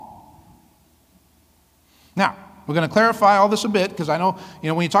Now, we're going to clarify all this a bit because I know,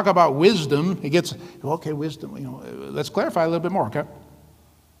 when you talk about wisdom, it gets, okay, wisdom, let's clarify a little bit more, okay?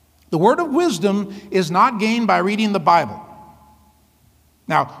 The word of wisdom is not gained by reading the Bible.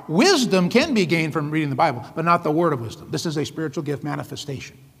 Now, wisdom can be gained from reading the Bible, but not the word of wisdom. This is a spiritual gift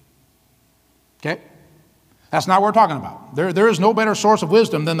manifestation. Okay? That's not what we're talking about. There is no better source of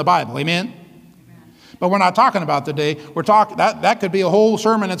wisdom than the Bible. Amen? But we're not talking about today. We're talking that could be a whole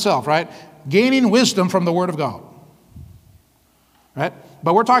sermon itself, right? Gaining wisdom from the Word of God. Right?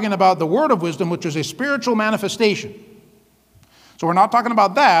 But we're talking about the word of wisdom, which is a spiritual manifestation. So we're not talking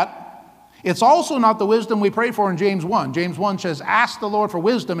about that. It's also not the wisdom we pray for in James 1. James 1 says, ask the Lord for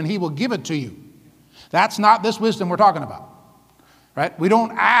wisdom and he will give it to you. That's not this wisdom we're talking about. Right? We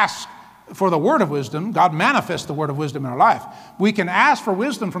don't ask for the word of wisdom. God manifests the word of wisdom in our life. We can ask for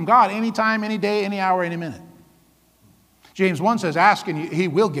wisdom from God anytime, any day, any hour, any minute. James 1 says, ask and he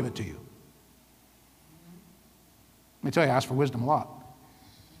will give it to you. Let me tell you, I ask for wisdom a lot.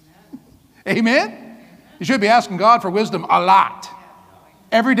 Amen? You should be asking God for wisdom a lot.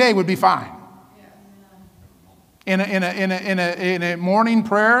 Every day would be fine. In a morning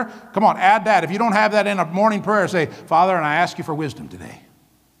prayer, come on, add that. If you don't have that in a morning prayer, say, Father, and I ask you for wisdom today.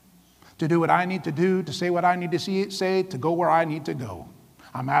 To do what I need to do, to say what I need to say, to go where I need to go.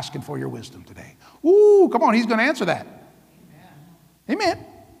 I'm asking for your wisdom today. Ooh, come on, he's going to answer that. Amen.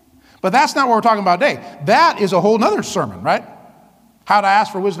 But that's not what we're talking about today. That is a whole nother sermon, right? How to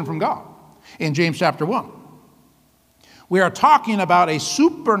ask for wisdom from God in James chapter 1. We are talking about a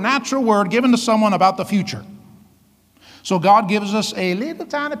supernatural word given to someone about the future. So God gives us a little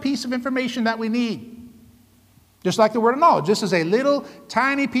tiny piece of information that we need. Just like the word of knowledge. This is a little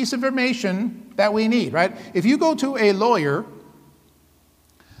tiny piece of information that we need, right? If you go to a lawyer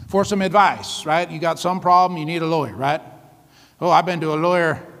for some advice, right? You got some problem, you need a lawyer, right? Oh, I've been to a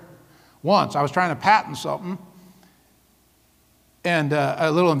lawyer once. I was trying to patent something, and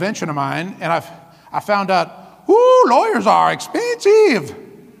a little invention of mine, and I found out, ooh, lawyers are expensive.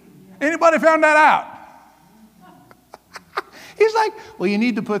 Anybody found that out? He's like, well, you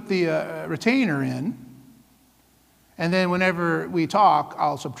need to put the retainer in, and then whenever we talk,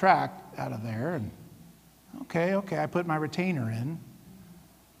 I'll subtract out of there. And okay, I put my retainer in.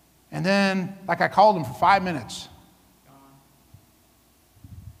 And then, I called him for 5 minutes.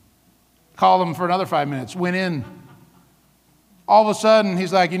 Called him for another 5 minutes. Went in. All of a sudden,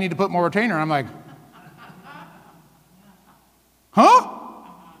 he's like, you need to put more retainer. I'm like, huh?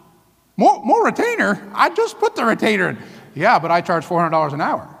 More retainer? I just put the retainer in. Yeah, but I charge $400 an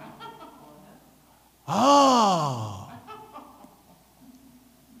hour. Oh.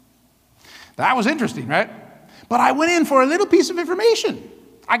 That was interesting, right? But I went in for a little piece of information.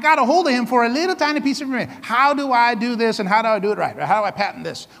 I got a hold of him for a little tiny piece of information. How do I do this and how do I do it right? How do I patent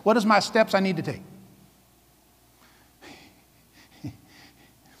this? What is my steps I need to take?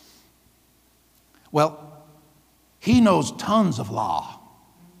 Well, he knows tons of law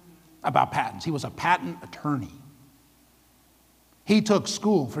about patents. He was a patent attorney. He took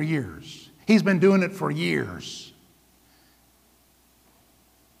school for years. He's been doing it for years.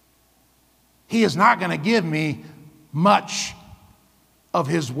 He is not going to give me much of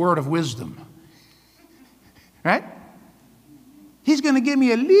his word of wisdom. Right? He's going to give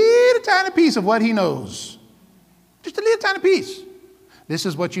me a little tiny piece of what he knows. Just a little tiny piece. This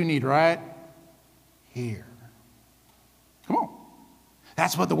is what you need right here. Come on.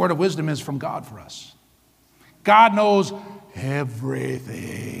 That's what the word of wisdom is from God for us. God knows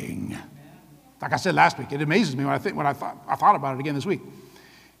everything. Like I said last week, it amazes me when I thought about it again this week.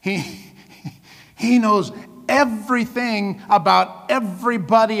 He knows everything about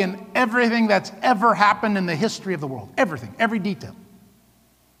everybody and everything that's ever happened in the history of the world. Everything, every detail.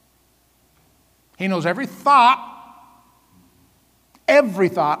 He knows every thought. Every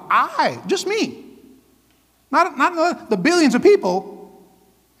thought. Just me. Not the billions of people.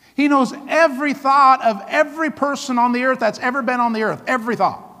 He knows every thought of every person on the earth that's ever been on the earth. Every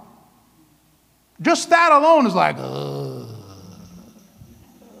thought. Just that alone is like,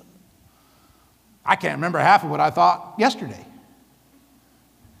 I can't remember half of what I thought yesterday.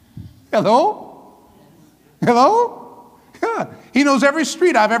 Hello? Hello? Yeah. He knows every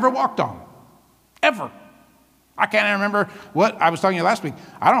street I've ever walked on. Ever. I can't remember what I was telling you last week.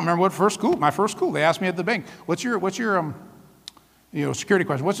 I don't remember what my first school. They asked me at the bank, what's your security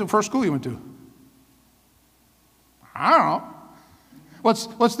question? What's the first school you went to? I don't know.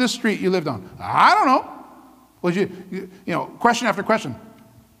 What's this street you lived on? I don't know. Was you question after question.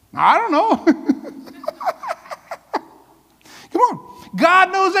 I don't know. Come on.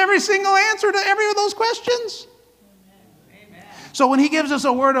 God knows every single answer to every of those questions. Amen. So when he gives us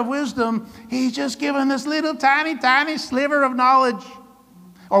a word of wisdom, he's just giving this little tiny, tiny sliver of knowledge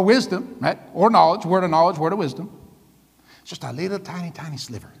or wisdom, right? Or knowledge, word of wisdom. It's just a little tiny, tiny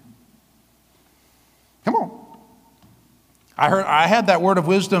sliver. Come on. I had that word of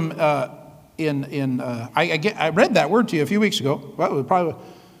wisdom I read that word to you a few weeks ago. Well, was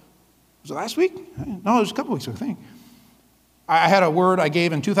it last week? No, it was a couple weeks ago, I think. I had a word I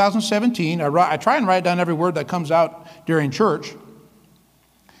gave in 2017. I try and write down every word that comes out during church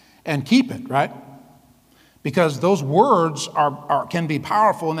and keep it, right? Because those words can be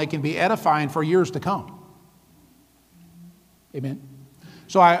powerful and they can be edifying for years to come. Amen.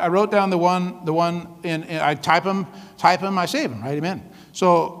 So I wrote down the one, and I type them, I save them, right? Amen.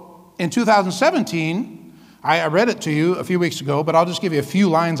 So in 2017, I read it to you a few weeks ago, but I'll just give you a few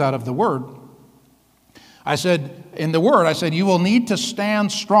lines out of the word. I said, in the word, I said, you will need to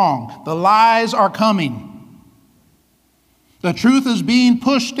stand strong. The lies are coming. The truth is being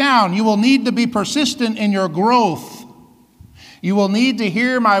pushed down. You will need to be persistent in your growth. You will need to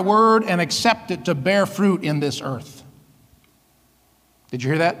hear my word and accept it to bear fruit in this earth. Did you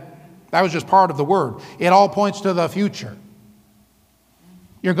hear that? That was just part of the word. It all points to the future.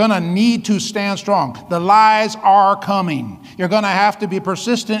 You're going to need to stand strong. The lies are coming. You're going to have to be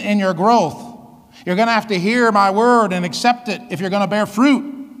persistent in your growth. You're going to have to hear my word and accept it if you're going to bear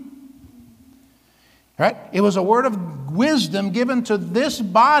fruit. Right? It was a word of wisdom given to this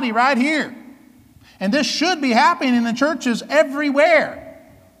body right here. And this should be happening in the churches everywhere,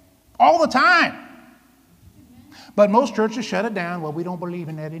 all the time. But most churches shut it down. Well, we don't believe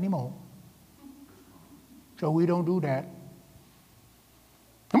in that anymore. So we don't do that.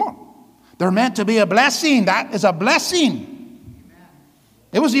 Come on. They're meant to be a blessing. That is a blessing.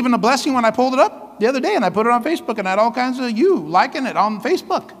 It was even a blessing when I pulled it up the other day and I put it on Facebook and I had all kinds of you liking it on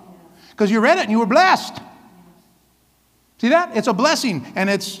Facebook because you read it and you were blessed. See that? It's a blessing, and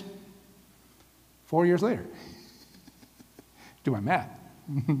it's 4 years later. Do my math.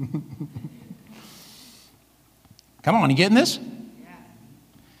 Come on, you getting this?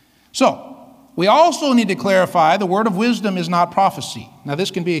 So, we also need to clarify the word of wisdom is not prophecy. Now,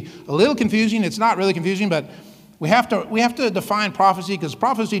 this can be a little confusing. It's not really confusing, but we have to define prophecy because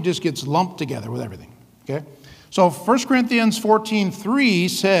prophecy just gets lumped together with everything. Okay? So 1 Corinthians 14:3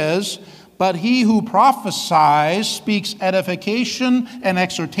 says, but he who prophesies speaks edification and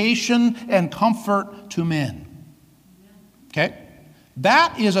exhortation and comfort to men. Okay?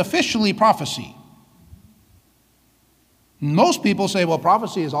 That is officially prophecy. Most people say, well,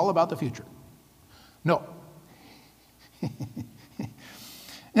 prophecy is all about the future. No.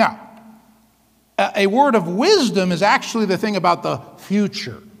 Now, a word of wisdom is actually the thing about the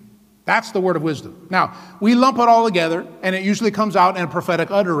future. That's the word of wisdom. Now, we lump it all together, and it usually comes out in a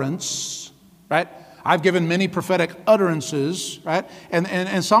prophetic utterance, right? I've given many prophetic utterances, right?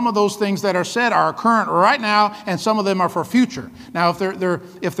 And some of those things that are said are current right now, and some of them are for future. Now,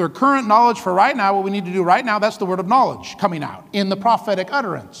 if they're current knowledge for right now, what we need to do right now, that's the word of knowledge coming out in the prophetic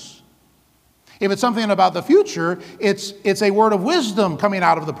utterance. If it's something about the future, it's a word of wisdom coming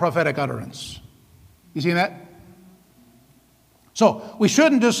out of the prophetic utterance. You see that? So we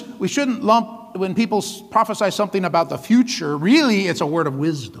shouldn't lump when people prophesy something about the future. Really, it's a word of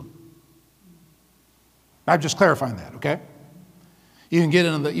wisdom. I'm just clarifying that, okay? You can get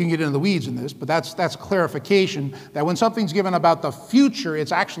into the weeds in this, but that's clarification that when something's given about the future,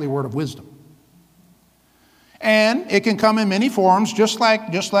 it's actually a word of wisdom. And it can come in many forms, just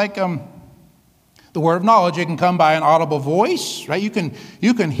like the word of knowledge. It can come by an audible voice, right? You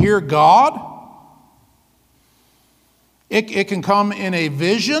can hear God. It can come in a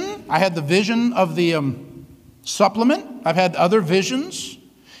vision. I had the vision of the supplement. I've had other visions.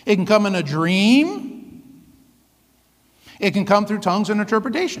 It can come in a dream. It can come through tongues and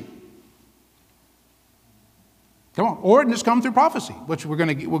interpretation. Come on. Or it can just come through prophecy, which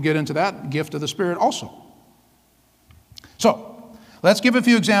we'll get into that gift of the Spirit also. So, let's give a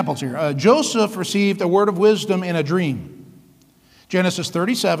few examples here. Joseph received a word of wisdom in a dream. Genesis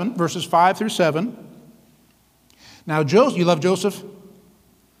 37, verses 5 through 7. Now, Joseph, you love Joseph?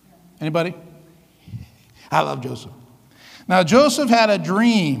 Anybody? I love Joseph. Now, Joseph had a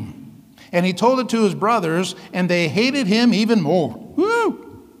dream, and he told it to his brothers, and they hated him even more.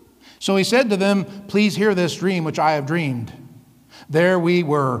 Woo! So he said to them, please hear this dream which I have dreamed. There we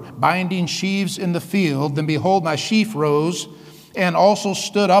were, binding sheaves in the field. Then behold, my sheaf rose and also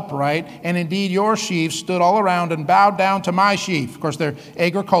stood upright. And indeed, your sheaves stood all around and bowed down to my sheaf. Of course, they're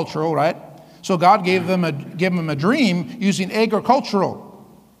agricultural, right? So God gave them a dream using agricultural.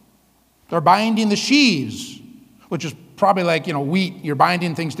 They're binding the sheaves, which is probably like, wheat. You're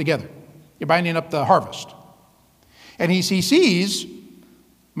binding things together. You're binding up the harvest. And he sees,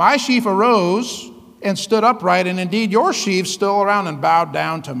 my sheaf arose and stood upright, and indeed your sheaf stole around and bowed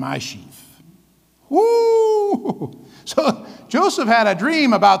down to my sheaf. Woo! So Joseph had a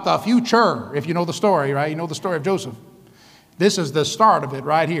dream about the future, if you know the story, right? You know the story of Joseph. This is the start of it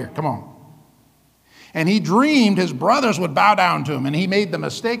right here. Come on. And he dreamed his brothers would bow down to him, and he made the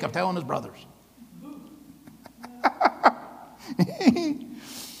mistake of telling his brothers.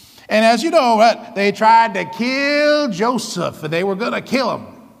 And as you know, right, they tried to kill Joseph, and they were going to kill him,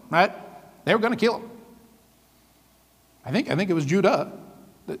 right? They were going to kill him. I think it was Judah,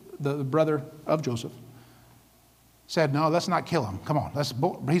 the brother of Joseph, said, no, let's not kill him. Come on,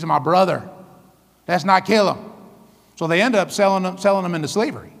 he's my brother. Let's not kill him. So they end up selling him into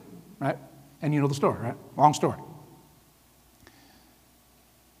slavery, right? And you know the story, right? Long story.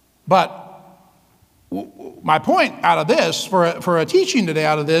 But my point out of this, for a teaching today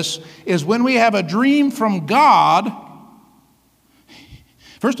out of this, is when we have a dream from God,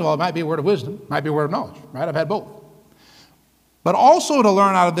 first of all, it might be a word of wisdom, it might be a word of knowledge, right? I've had both. But also to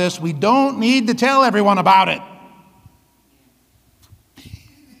learn out of this, we don't need to tell everyone about it.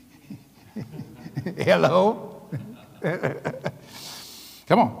 Hello?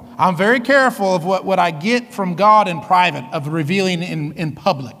 Come on. I'm very careful of what I get from God in private, of revealing in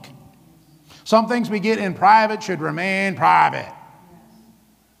public. Some things we get in private should remain private.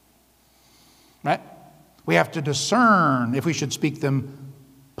 Right? We have to discern if we should speak them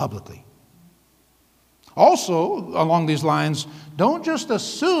publicly. Also, along these lines, don't just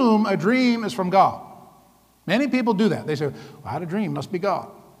assume a dream is from God. Many people do that. They say, well, I had a dream, must be God.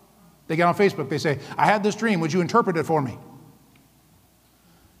 They get on Facebook, they say, I had this dream, would you interpret it for me?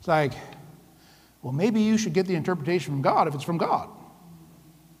 It's like, well, maybe you should get the interpretation from God if it's from God.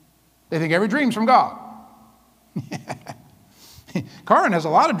 They think every dream's from God. Karen has a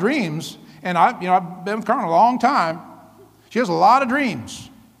lot of dreams, and I've been with Karen a long time. She has a lot of dreams.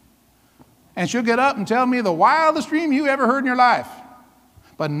 And she'll get up and tell me the wildest dream you ever heard in your life.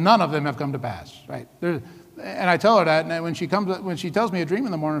 But none of them have come to pass, right? And I tell her that, and when she tells me a dream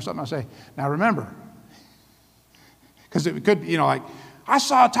in the morning or something, I say, now remember, because it could, like, I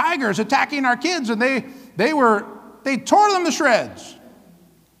saw tigers attacking our kids, and they tore them to shreds.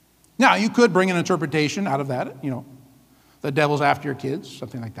 Now, you could bring an interpretation out of that, the devil's after your kids,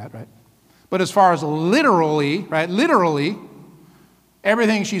 something like that, right? But as far as literally,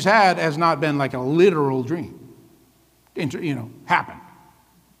 everything she's had has not been like a literal dream, happened.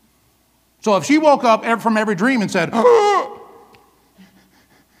 So if she woke up from every dream and said, oh,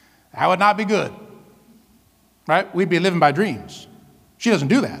 that would not be good, right? We'd be living by dreams. She doesn't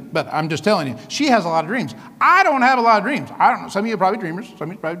do that, but I'm just telling you, she has a lot of dreams. I don't have a lot of dreams. I don't know. Some of you are probably dreamers. Some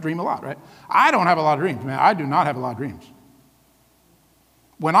of you probably dream a lot, right? I don't have a lot of dreams, man. I do not have a lot of dreams.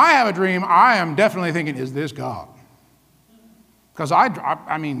 When I have a dream, I am definitely thinking, is this God? Because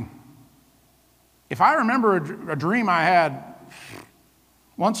I mean, if I remember a dream I had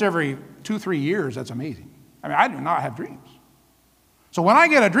once every 2-3 years, that's amazing. I mean, I do not have dreams. So when I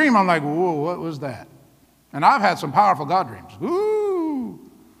get a dream, I'm like, whoa, what was that? And I've had some powerful God dreams. Woo!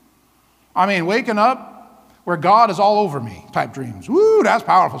 I mean, waking up where God is all over me type dreams. Woo, that's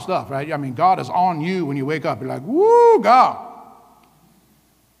powerful stuff, right? I mean, God is on you when you wake up. You're like, woo, God.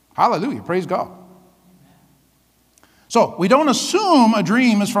 Hallelujah, praise God. So we don't assume a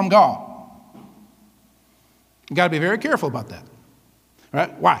dream is from God. You've got to be very careful about that.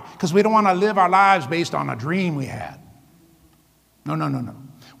 Right? Why? Because we don't want to live our lives based on a dream we had. No.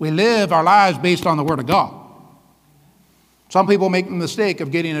 We live our lives based on the Word of God. Some people make the mistake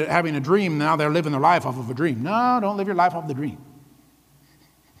of having a dream, now they're living their life off of a dream. No, don't live your life off the dream.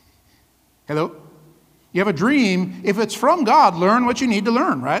 Hello? You have a dream. If it's from God, learn what you need to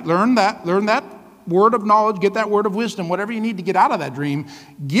learn, right? Learn that word of knowledge, get that word of wisdom, whatever you need to get out of that dream,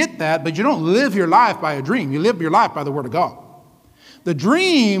 get that, but you don't live your life by a dream. You live your life by the Word of God. The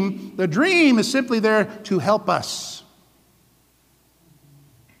dream is simply there to help us.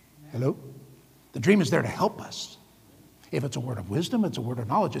 Hello? The dream is there to help us. If it's a word of wisdom, it's a word of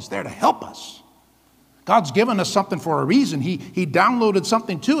knowledge, it's there to help us. God's given us something for a reason. He downloaded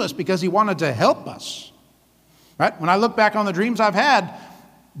something to us because He wanted to help us. Right? When I look back on the dreams I've had,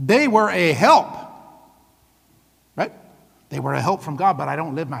 they were a help. Right? They were a help from God, but I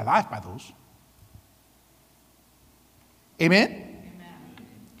don't live my life by those. Amen? Amen.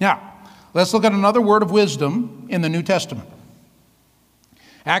 Now, let's look at another word of wisdom in the New Testament.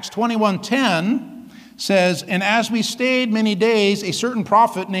 Acts 21:10 says, and as we stayed many days, a certain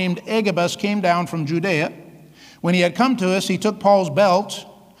prophet named Agabus came down from Judea. When he had come to us, he took Paul's belt,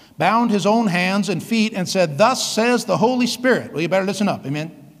 bound his own hands and feet, and said, thus says the Holy Spirit. Well, you better listen up,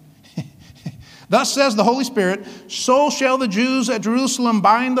 amen? Thus says the Holy Spirit, so shall the Jews at Jerusalem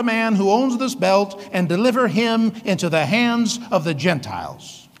bind the man who owns this belt and deliver him into the hands of the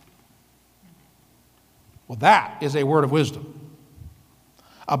Gentiles. Well, that is a word of wisdom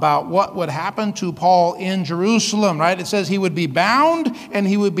about what would happen to Paul in Jerusalem, right? It says he would be bound and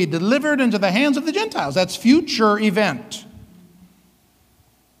he would be delivered into the hands of the Gentiles. That's future event.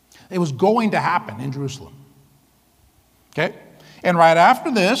 It was going to happen in Jerusalem. Okay? And right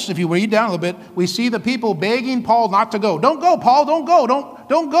after this, if you read down a little bit, we see the people begging Paul not to go. Don't go, Paul, don't go,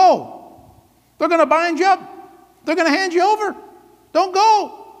 don't go. They're going to bind you up. They're going to hand you over. Don't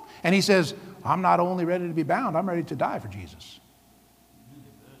go. And he says, I'm not only ready to be bound, I'm ready to die for Jesus.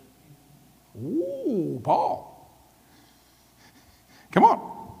 Ooh, Paul. Come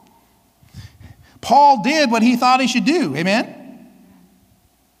on. Paul did what he thought he should do. Amen?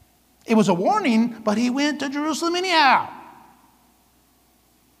 It was a warning, but he went to Jerusalem anyhow.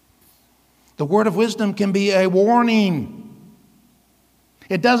 The word of wisdom can be a warning.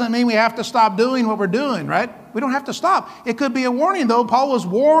 It doesn't mean we have to stop doing what we're doing, right? We don't have to stop. It could be a warning, though. Paul was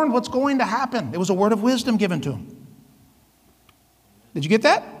warned what's going to happen. It was a word of wisdom given to him. Did you get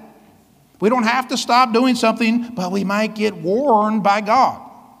that? We don't have to stop doing something, but we might get warned by God.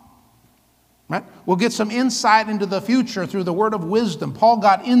 Right? We'll get some insight into the future through the word of wisdom. Paul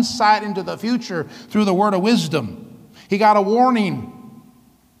got insight into the future through the word of wisdom. He got a warning.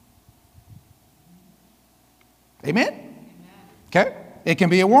 Amen? Okay? It can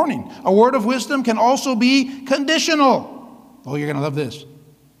be a warning. A word of wisdom can also be conditional. Oh, you're going to love this.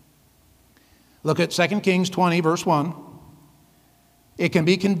 Look at 2 Kings 20, verse 1. It can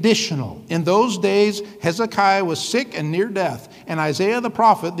be conditional. In those days, Hezekiah was sick and near death. And Isaiah the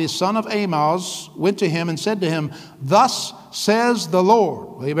prophet, the son of Amoz, went to him and said to him, thus says the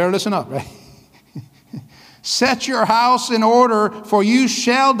Lord. Well, you better listen up, right? Set your house in order, for you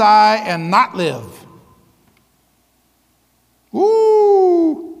shall die and not live.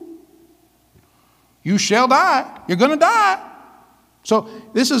 Ooh. You shall die. You're going to die. So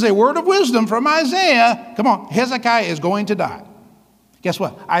this is a word of wisdom from Isaiah. Come on, Hezekiah is going to die. Guess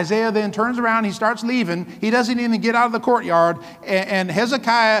what? Isaiah then turns around, he starts leaving. He doesn't even get out of the courtyard. And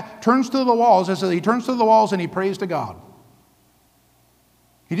Hezekiah turns to the walls. It says he turns to the walls and he prays to God.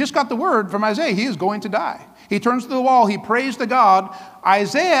 He just got the word from Isaiah. He is going to die. He turns to the wall. He prays to God.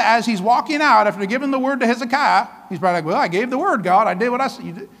 Isaiah, as he's walking out after giving the word to Hezekiah, he's probably like, well, I gave the word, God. I did what I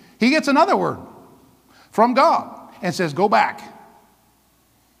said. He gets another word from God and says, go back.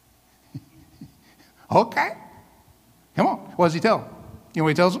 Okay. Come on. What does he tell him? You know what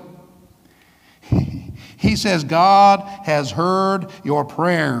he tells him? He says, God has heard your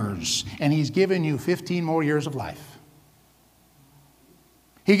prayers, and he's given you 15 more years of life.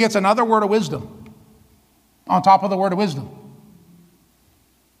 He gets another word of wisdom on top of the word of wisdom.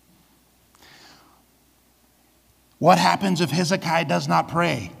 What happens if Hezekiah does not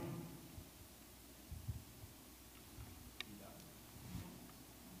pray?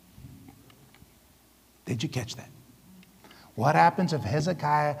 Did you catch that? What happens if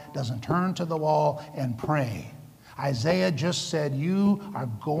Hezekiah doesn't turn to the wall and pray? Isaiah just said, you are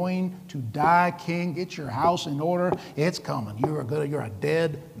going to die, king. Get your house in order. It's coming. You're a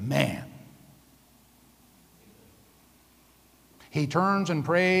dead man. He turns and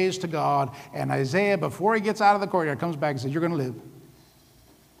prays to God, and Isaiah, before he gets out of the courtyard, comes back and says, you're going to live.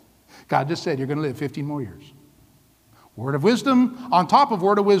 God just said, you're going to live 15 more years. Word of wisdom on top of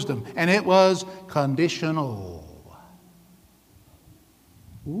word of wisdom, and it was conditional.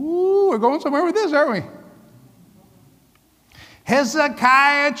 Ooh, we're going somewhere with this, aren't we?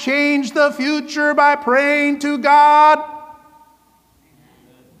 Hezekiah changed the future by praying to God.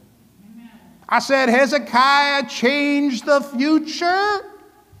 I said Hezekiah changed the future.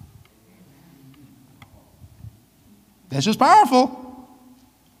 This is powerful.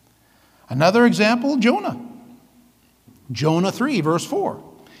 Another example, Jonah. Jonah 3, verse 4.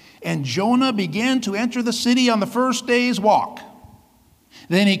 And Jonah began to enter the city on the first day's walk.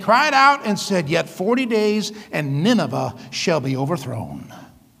 Then he cried out and said, yet 40 days and Nineveh shall be overthrown.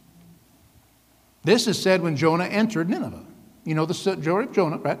 This is said when Jonah entered Nineveh. You know the story of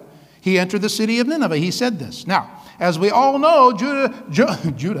Jonah, right? He entered the city of Nineveh. He said this. Now, as we all know, Jonah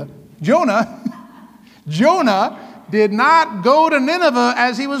did not go to Nineveh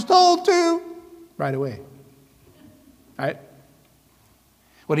as he was told to right away. Right?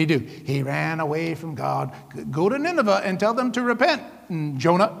 What did he do? He ran away from God. Go to Nineveh and tell them to repent. And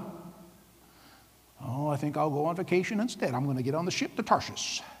Jonah, oh, I think I'll go on vacation instead. I'm going to get on the ship to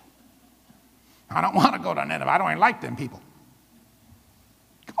Tarshish. I don't want to go to Nineveh. I don't even like them people.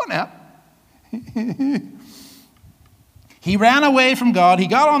 Come on now. He ran away from God. He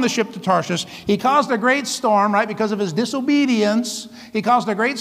got on the ship to Tarshish. He caused a great storm, right, because of his disobedience. He caused a great